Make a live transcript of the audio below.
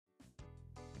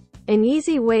An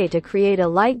easy way to create a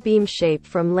light beam shape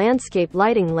from landscape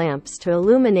lighting lamps to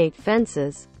illuminate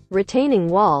fences, retaining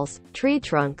walls, tree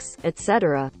trunks,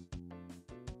 etc.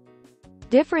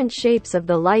 Different shapes of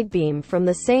the light beam from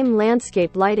the same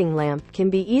landscape lighting lamp can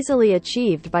be easily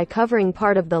achieved by covering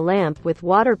part of the lamp with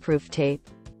waterproof tape.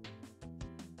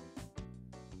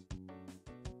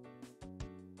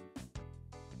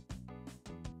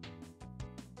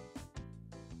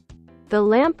 The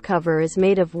lamp cover is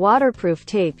made of waterproof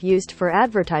tape used for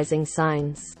advertising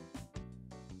signs.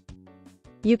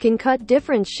 You can cut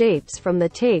different shapes from the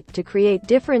tape to create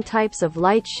different types of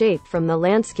light shape from the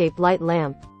landscape light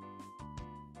lamp.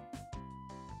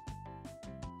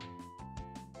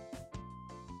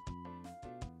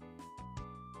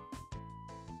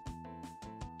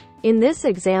 In this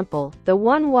example, the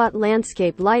 1-watt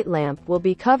landscape light lamp will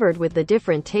be covered with the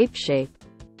different tape shape.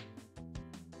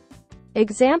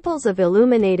 Examples of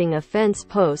illuminating a fence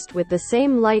post with the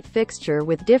same light fixture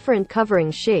with different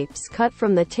covering shapes cut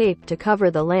from the tape to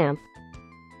cover the lamp.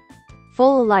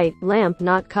 Full light lamp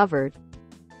not covered.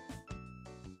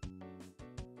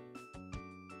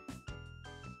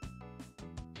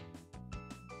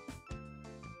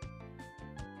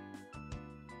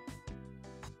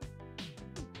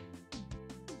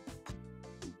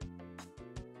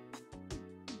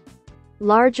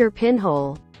 Larger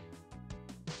pinhole.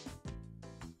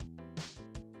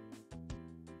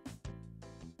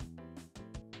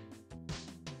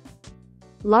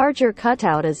 Larger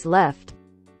cutout is left.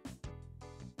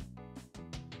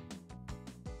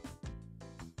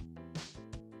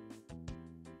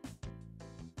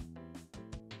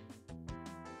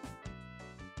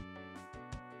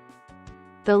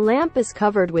 The lamp is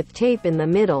covered with tape in the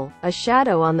middle, a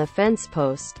shadow on the fence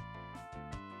post.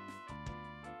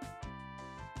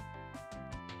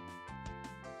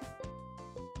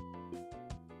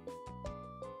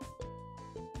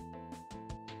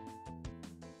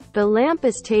 The lamp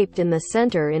is taped in the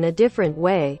center in a different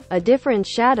way, a different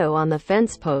shadow on the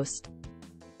fence post.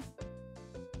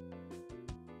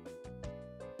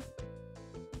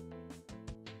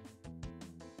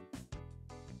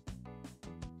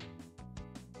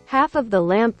 Half of the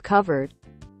lamp covered.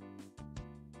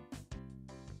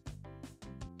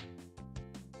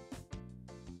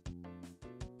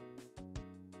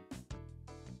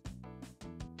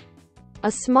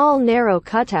 A small narrow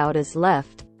cutout is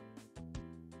left.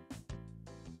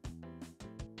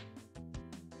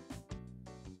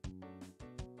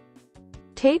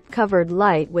 Tape-covered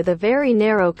light with a very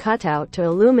narrow cutout to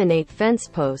illuminate fence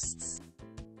posts.